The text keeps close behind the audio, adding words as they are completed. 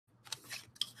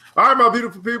All right, my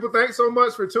beautiful people, thanks so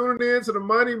much for tuning in to the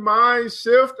Money Mind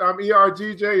Shift. I'm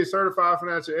ERGJ, a certified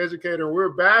financial educator, and we're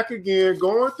back again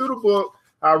going through the book,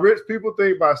 How Rich People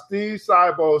Think by Steve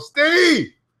Seibold.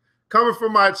 Steve, coming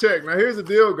from my check. Now, here's the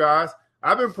deal, guys.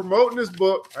 I've been promoting this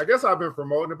book. I guess I've been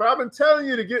promoting it, but I've been telling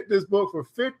you to get this book for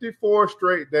 54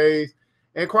 straight days.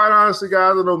 And quite honestly,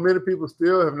 guys, I know many people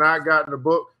still have not gotten the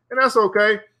book, and that's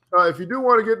okay. If you do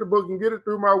want to get the book, you can get it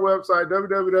through my website,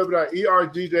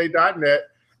 www.ergj.net.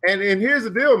 And here's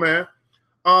the deal, man.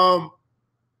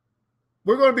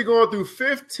 We're going to be going through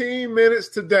 15 minutes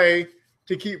today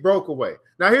to keep broke away.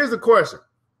 Now, here's the question.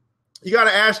 You got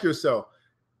to ask yourself,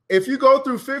 if you go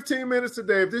through 15 minutes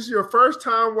today, if this is your first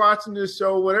time watching this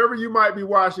show, whatever you might be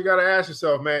watching, you got to ask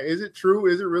yourself, man, is it true?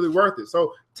 Is it really worth it?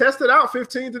 So test it out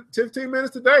 15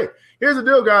 minutes today. Here's the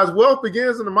deal, guys. Wealth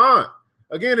begins in the mind.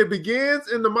 Again, it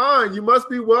begins in the mind. You must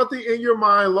be wealthy in your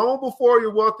mind long before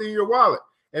you're wealthy in your wallet.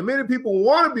 And many people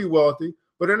want to be wealthy,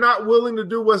 but they're not willing to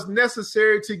do what's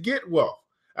necessary to get wealth.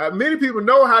 Many people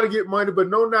know how to get money,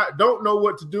 but don't know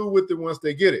what to do with it once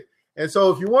they get it. And so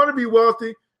if you want to be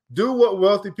wealthy, do what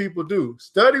wealthy people do.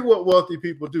 Study what wealthy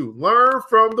people do. Learn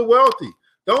from the wealthy.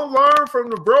 Don't learn from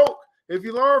the broke. If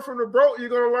you learn from the broke, you're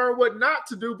going to learn what not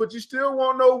to do, but you still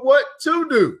won't know what to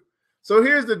do. So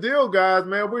here's the deal, guys,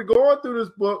 man. We're going through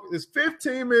this book. It's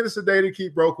 15 minutes a day to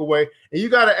keep broke away. And you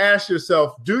got to ask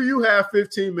yourself, do you have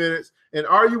 15 minutes? And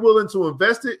are you willing to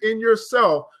invest it in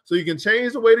yourself so you can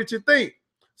change the way that you think,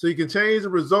 so you can change the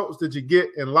results that you get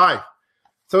in life?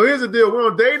 So here's the deal.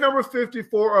 We're on day number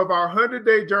 54 of our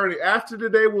 100-day journey. After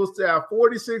today, we'll still have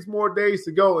 46 more days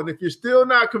to go. And if you're still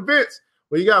not convinced,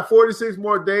 well, you got 46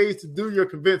 more days to do your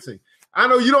convincing. I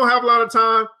know you don't have a lot of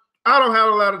time. I don't have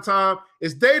a lot of time.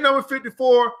 It's day number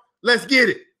 54. Let's get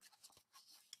it.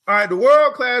 All right, the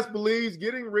world class believes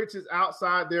getting rich is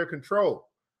outside their control.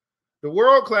 The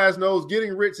world class knows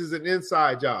getting rich is an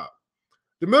inside job.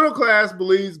 The middle class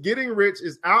believes getting rich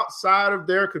is outside of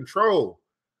their control.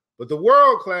 But the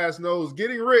world class knows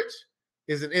getting rich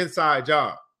is an inside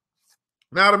job.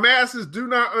 Now, the masses do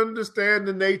not understand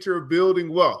the nature of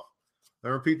building wealth.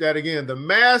 I'll repeat that again. The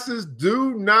masses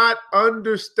do not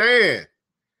understand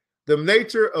the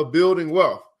nature of building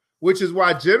wealth, which is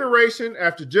why generation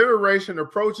after generation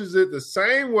approaches it the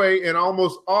same way and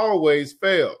almost always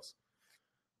fails.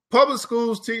 Public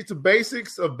schools teach the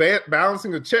basics of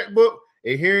balancing a checkbook,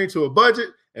 adhering to a budget,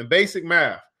 and basic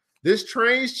math. This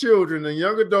trains children and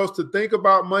young adults to think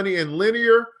about money in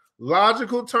linear,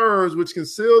 logical terms, which can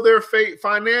seal their fate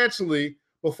financially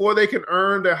before they can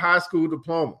earn their high school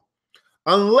diploma.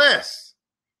 Unless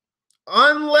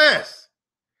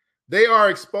they are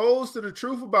exposed to the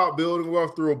truth about building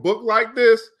wealth through a book like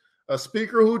this, a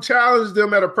speaker who challenged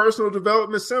them at a personal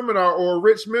development seminar, or a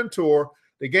rich mentor,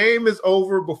 the game is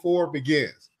over before it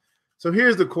begins. So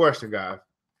here's the question, guys.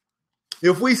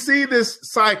 If we see this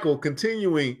cycle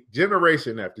continuing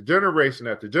generation after generation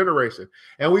after generation,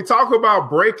 and we talk about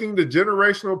breaking the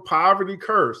generational poverty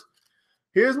curse,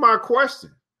 here's my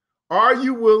question. Are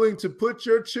you willing to put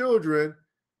your children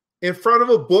in front of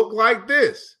a book like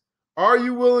this? Are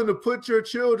you willing to put your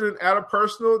children at a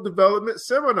personal development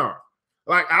seminar?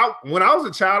 Like when I was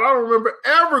a child, I don't remember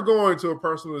ever going to a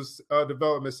personal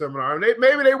development seminar. And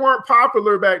maybe they weren't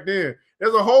popular back then.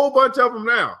 There's a whole bunch of them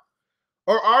now.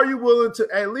 Or are you willing to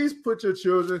at least put your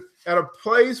children at a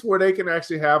place where they can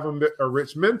actually have a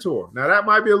rich mentor? Now, that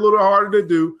might be a little harder to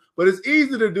do, but it's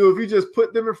easy to do if you just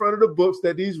put them in front of the books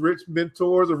that these rich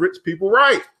mentors or rich people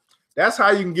write. That's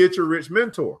how you can get your rich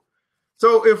mentor.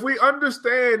 So if we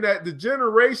understand that the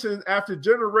generation after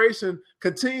generation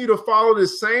continue to follow the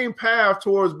same path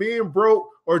towards being broke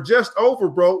or just over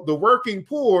broke, the working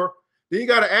poor, then you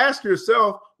got to ask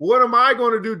yourself, what am I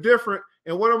going to do different?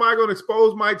 And what am I going to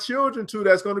expose my children to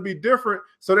that's going to be different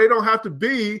so they don't have to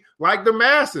be like the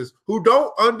masses who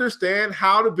don't understand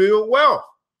how to build wealth?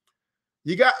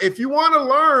 If you want to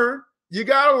learn, you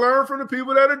got to learn from the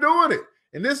people that are doing it.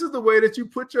 And this is the way that you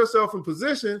put yourself in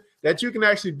position that you can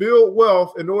actually build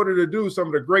wealth in order to do some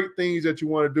of the great things that you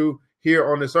want to do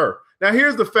here on this earth. Now,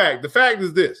 here's the fact. The fact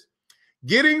is this.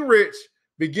 Getting rich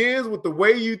begins with the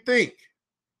way you think.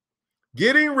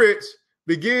 Getting rich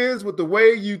begins with the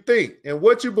way you think and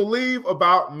what you believe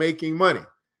about making money.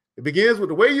 It begins with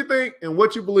the way you think and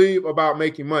what you believe about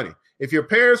making money. If your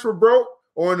parents were broke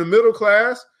or in the middle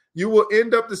class, you will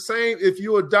end up the same if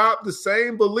you adopt the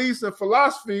same beliefs and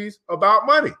philosophies about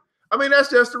money. I mean, that's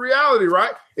just the reality,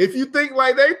 right? If you think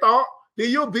like they thought,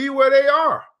 then you'll be where they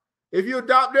are. If you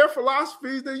adopt their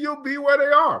philosophies, then you'll be where they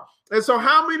are. And so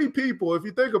how many people, if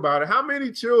you think about it, how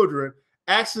many children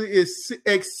actually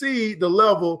exceed the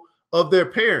level of their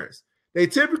parents? they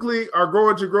typically are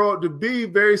going to grow up to be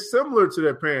very similar to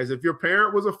their parents. If your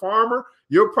parent was a farmer,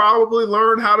 you'll probably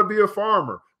learn how to be a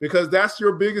farmer because that's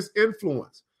your biggest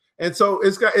influence. And so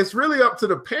it's really up to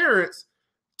the parents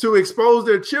to expose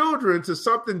their children to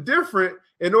something different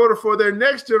in order for their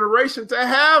next generation to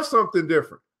have something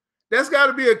different. That's got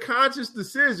to be a conscious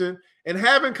decision, and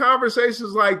having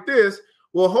conversations like this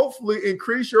will hopefully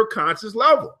increase your conscious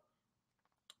level.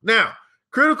 Now,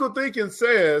 critical thinking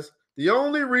says the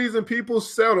only reason people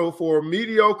settle for a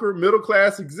mediocre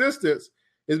middle-class existence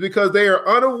is because they are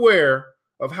unaware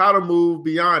of how to move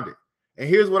beyond it. And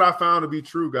here's what I found to be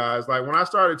true, guys. Like when I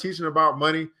started teaching about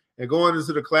money and going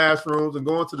into the classrooms and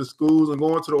going to the schools and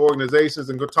going to the organizations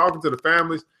and talking to the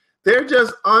families, they're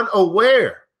just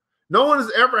unaware. No one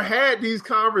has ever had these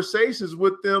conversations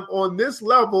with them on this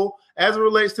level as it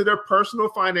relates to their personal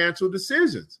financial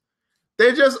decisions.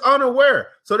 They're just unaware.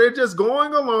 So they're just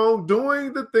going along,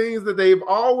 doing the things that they've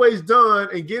always done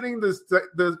and getting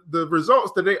the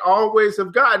results that they always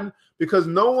have gotten because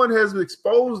no one has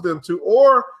exposed them to,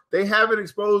 or they haven't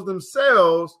exposed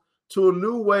themselves to a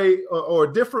new way or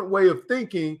a different way of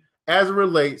thinking as it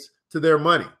relates to their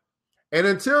money. And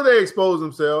until they expose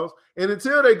themselves, and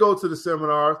until they go to the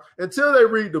seminars, until they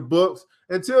read the books,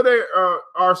 until they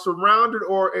are surrounded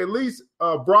or at least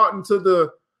brought into the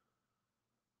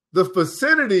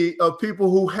vicinity of people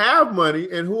who have money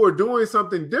and who are doing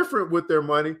something different with their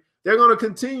money, they're going to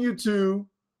continue to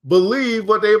believe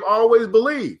what they've always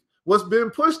believed, what's been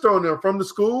pushed on them from the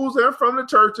schools and from the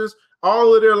churches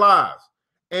all of their lives.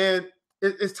 And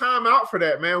it's time out for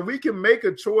that, man. We can make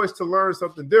a choice to learn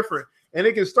something different. And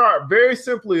it can start very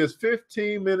simply as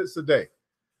 15 minutes a day.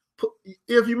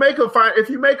 If you make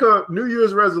a New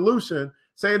Year's resolution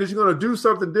saying that you're going to do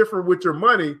something different with your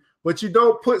money, but you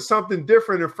don't put something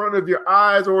different in front of your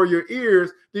eyes or your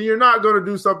ears, then you're not going to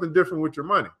do something different with your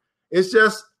money. It's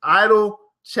just idle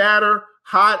chatter,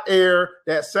 hot air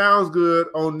that sounds good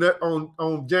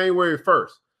on January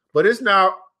 1st. But it's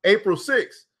now April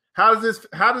 6th.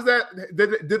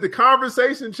 Did the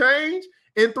conversation change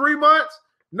in 3 months?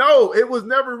 No, it was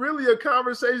never really a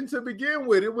conversation to begin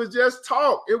with. It was just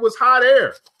talk. It was hot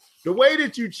air. The way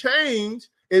that you change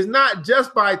is not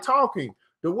just by talking.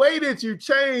 The way that you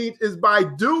change is by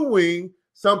doing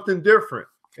something different.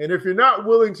 And if you're not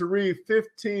willing to read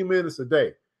 15 minutes a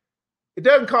day, it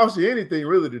doesn't cost you anything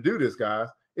really to do this, guys.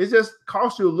 It just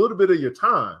costs you a little bit of your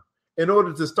time in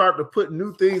order to start to put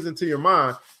new things into your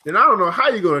mind. Then I don't know how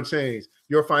you're going to change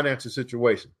your financial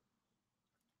situation.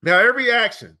 Now, every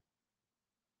action,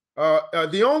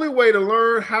 the only way to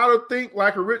learn how to think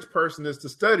like a rich person is to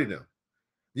study them.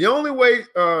 The only way,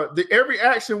 every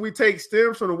action we take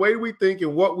stems from the way we think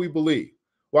and what we believe.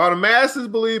 While the masses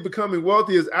believe becoming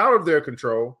wealthy is out of their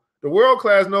control, the world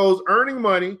class knows earning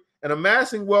money and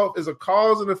amassing wealth is a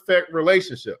cause and effect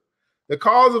relationship. The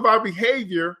cause of our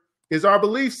behavior is our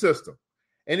belief system,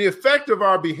 and the effect of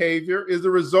our behavior is the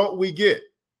result we get.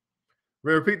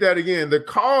 Let me repeat that again. The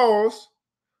cause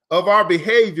of our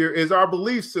behavior is our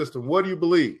belief system. What do you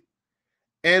believe?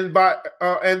 And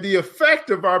the effect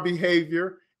of our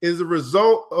behavior is the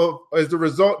result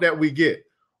that we get.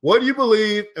 What do you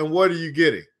believe and what are you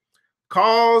getting?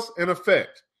 Cause and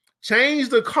effect. Change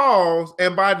the cause,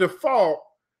 and by default,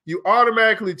 you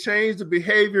automatically change the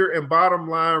behavior and bottom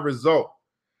line result.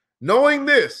 Knowing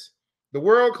this, the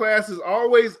world class is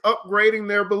always upgrading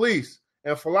their beliefs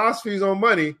and philosophies on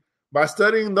money by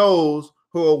studying those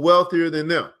who are wealthier than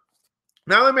them.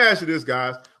 Now, let me ask you this,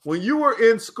 guys. When you were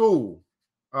in school,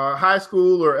 high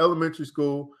school or elementary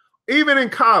school, even in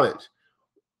college,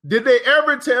 did they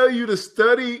ever tell you to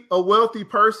study a wealthy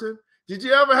person? Did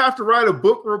you ever have to write a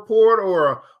book report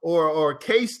or a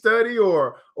case study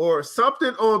or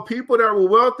something on people that were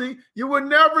wealthy? You were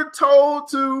never told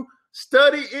to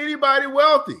study anybody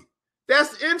wealthy.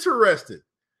 That's interesting.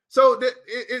 So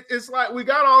it's like we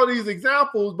got all these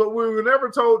examples, but we were never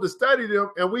told to study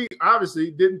them. And we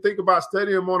obviously didn't think about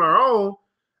studying them on our own.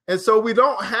 And so we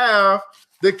don't have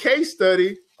the case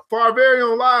study for our very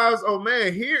own lives. Oh,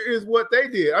 man, here is what they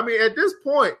did. I mean, at this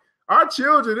point, our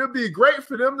children, it'd be great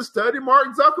for them to study Mark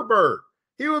Zuckerberg.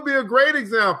 He would be a great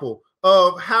example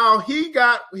of how he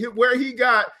got where he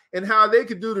got and how they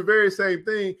could do the very same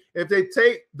thing if they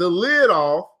take the lid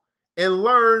off and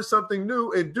learn something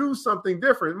new and do something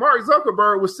different. Mark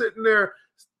Zuckerberg was sitting there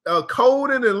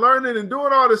coding and learning and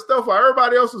doing all this stuff while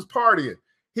everybody else was partying.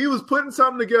 He was putting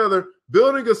something together,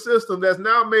 building a system that's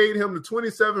now made him the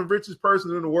 27th richest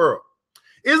person in the world.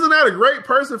 Isn't that a great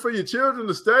person for your children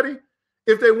to study?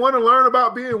 If they want to learn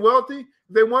about being wealthy, if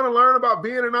they want to learn about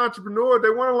being an entrepreneur, if they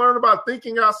want to learn about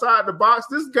thinking outside the box,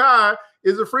 this guy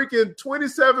is a freaking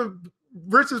 27th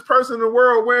richest person in the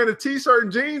world wearing a t-shirt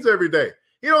and jeans every day.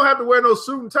 He don't have to wear no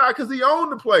suit and tie because he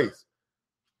owned the place.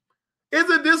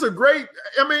 Isn't this a great,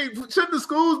 I mean, shouldn't the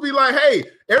schools be like, hey,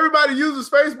 everybody uses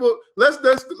Facebook. Let's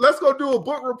go do a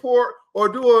book report or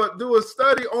do a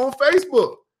study on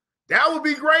Facebook. That would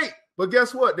be great. But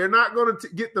guess what? They're not going to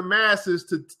get the masses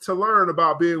to learn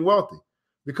about being wealthy,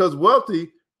 because wealthy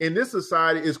in this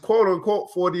society is quote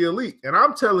unquote for the elite. And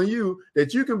I'm telling you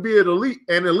that you can be an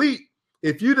elite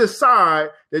if you decide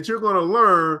that you're going to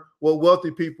learn what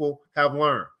wealthy people have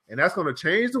learned. And that's going to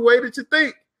change the way that you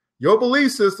think, your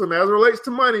belief system as it relates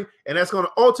to money, and that's going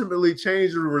to ultimately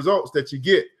change the results that you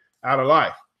get out of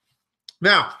life.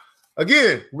 Now,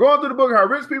 again, we're going through the book, How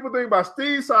Rich People Think by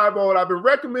Steve Seibold. I've been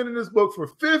recommending this book for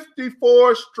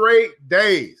 54 straight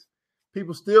days.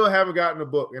 People still haven't gotten the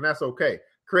book, and that's okay.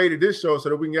 Created this show so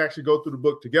that we can actually go through the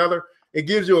book together. It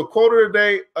gives you a quote of the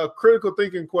day, a critical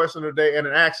thinking question of the day, and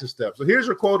an action step. So here's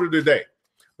your quote of the day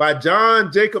by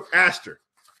John Jacob Astor.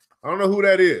 I don't know who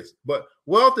that is, but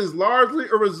wealth is largely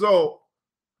a result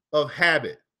of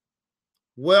habit.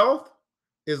 Wealth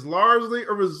is largely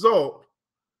a result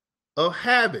of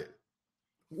habit.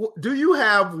 Do you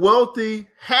have wealthy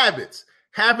habits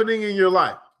happening in your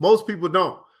life? Most people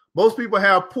don't. Most people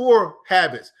have poor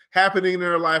habits happening in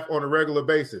their life on a regular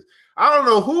basis. I don't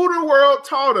know who in the world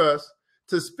taught us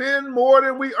to spend more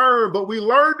than we earn, but we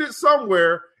learned it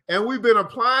somewhere. And we've been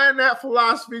applying that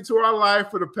philosophy to our life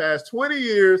for the past 20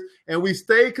 years, and we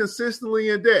stay consistently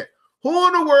in debt. Who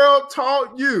in the world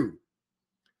taught you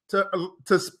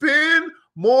to spend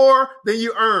more than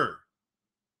you earn?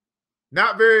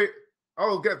 Not very.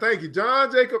 Oh, okay, thank you.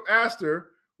 John Jacob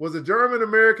Astor was a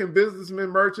German-American businessman,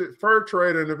 merchant, fur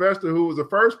trader, and investor who was the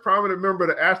first prominent member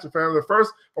of the Astor family,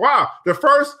 the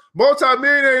first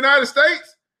multimillionaire in the United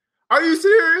States. Are you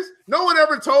serious? No one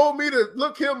ever told me to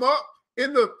look him up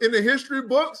in the history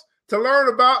books to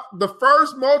learn about the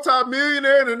first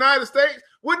multimillionaire in the United States.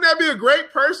 Wouldn't that be a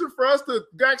great person for us to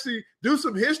actually do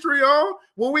some history on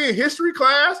when we in history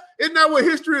class? Isn't that what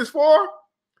history is for?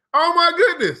 Oh my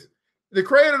goodness. The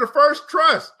creator of the first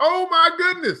trust. Oh my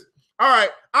goodness. All right.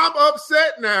 I'm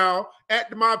upset now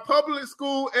at my public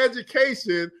school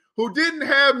education who didn't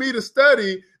have me to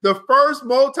study the first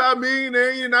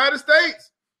multimillionaire in the United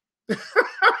States. Isn't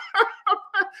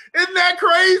that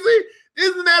crazy?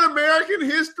 Isn't that American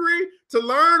history to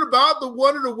learn about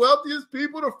one of the wealthiest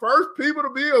people, the first people to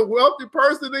be a wealthy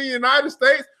person in the United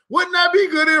States? Wouldn't that be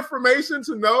good information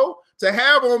to know, to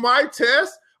have on my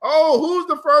test? Oh, who's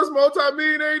the first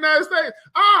multimillionaire in the United States?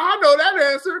 I know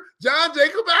that answer. John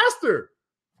Jacob Astor.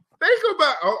 Think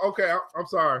about, okay, I'm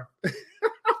sorry.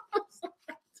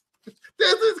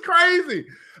 This is crazy.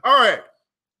 All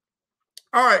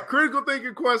right, critical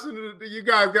thinking question. You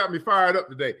guys got me fired up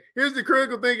today. Here's the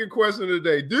critical thinking question of the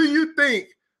day. Do you think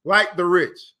like the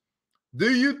rich?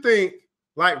 Do you think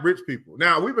like rich people?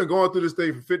 Now, we've been going through this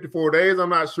thing for 54 days. I'm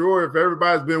not sure if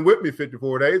everybody's been with me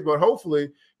 54 days, but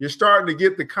hopefully you're starting to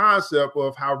get the concept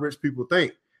of how rich people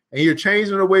think. And you're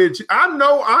changing the way that I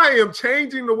know I am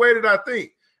changing the way that I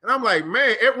think. And I'm like,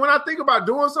 man, when I think about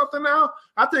doing something now,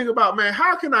 I think about, man,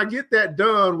 how can I get that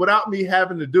done without me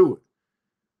having to do it?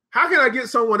 How can I get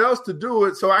someone else to do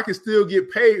it so I can still get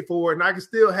paid for it and I can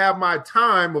still have my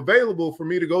time available for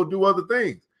me to go do other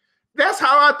things? That's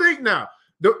how I think now.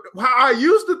 How I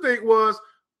used to think was,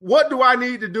 what do I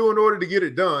need to do in order to get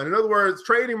it done? In other words,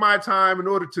 trading my time in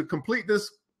order to complete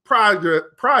this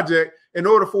project in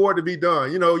order for it to be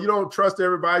done. You know, you don't trust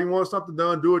everybody. You want something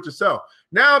done, do it yourself.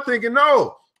 Now I'm thinking,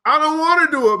 no, I don't want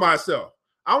to do it myself.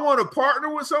 I want to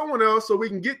partner with someone else so we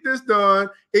can get this done.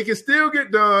 It can still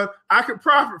get done. I can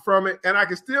profit from it, and I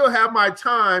can still have my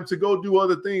time to go do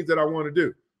other things that I want to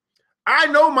do. I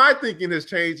know my thinking has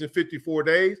changed in 54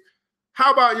 days.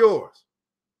 How about yours?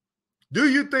 Do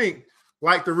you think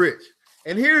like the rich?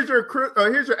 And here's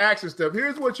your action step.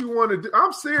 Here's what you want to do.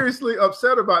 I'm seriously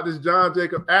upset about this John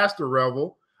Jacob Astor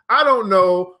revel. I don't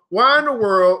know why in the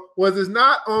world was this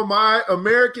not on my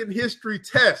American history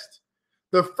test.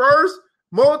 The first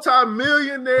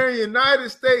multi-millionaire in the United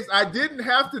States, I didn't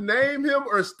have to name him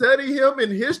or study him in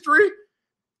history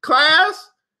class.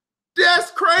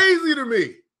 That's crazy to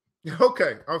me.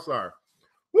 Okay, I'm sorry.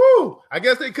 Woo! I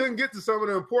guess they couldn't get to some of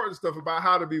the important stuff about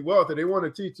how to be wealthy. They want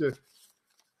to teach you.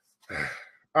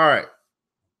 All right.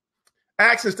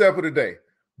 Action step of the day.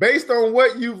 Based on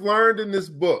what you've learned in this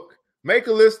book, make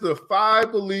a list of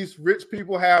 5 beliefs rich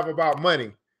people have about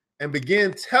money and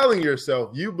begin telling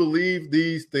yourself you believe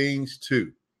these things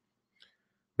too.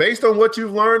 Based on what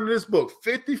you've learned in this book,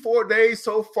 54 days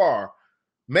so far,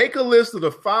 make a list of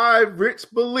the 5 rich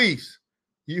beliefs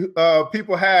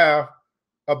people have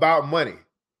about money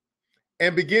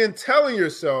and begin telling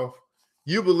yourself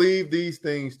you believe these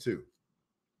things too.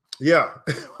 Yeah.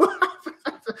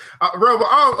 Rebel,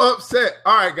 I'm upset.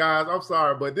 All right, guys, I'm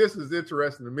sorry, but this is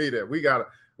interesting to me that we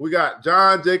got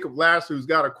John Jacob Lasseter, who's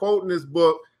got a quote in this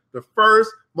book, the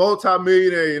first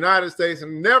multimillionaire in the United States.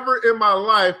 And never in my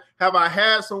life have I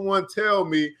had someone tell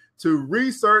me to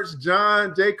research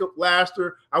John Jacob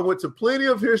Lasseter. I went to plenty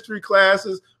of history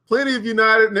classes, plenty of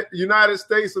United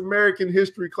States American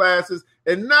history classes,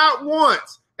 and not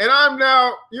once. And I'm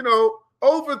now,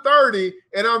 over 30,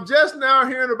 and I'm just now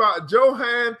hearing about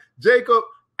Johann Jacob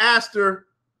Astor,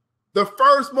 the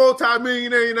first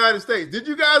multimillionaire in the United States. Did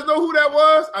you guys know who that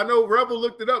was? I know Rebel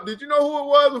looked it up. Did you know who it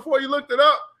was before you looked it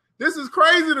up? This is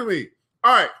crazy to me.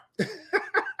 All right.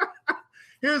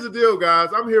 Here's the deal, guys.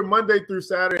 I'm here Monday through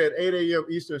Saturday at 8 a.m.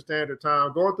 Eastern Standard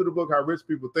Time, going through the book, How Rich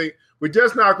People Think. We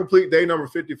just now complete day number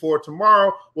 54.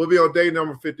 Tomorrow, we'll be on day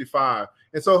number 55.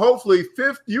 And so hopefully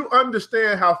you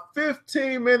understand how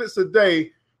 15 minutes a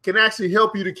day can actually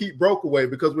help you to keep broke away,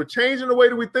 because we're changing the way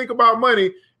that we think about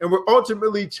money, and we're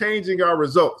ultimately changing our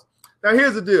results. Now,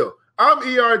 here's the deal. I'm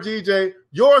ERGJ,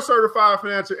 your certified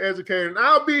financial educator, and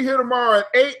I'll be here tomorrow at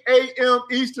 8 a.m.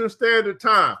 Eastern Standard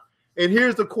Time. And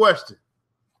here's the question.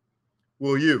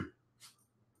 Will you?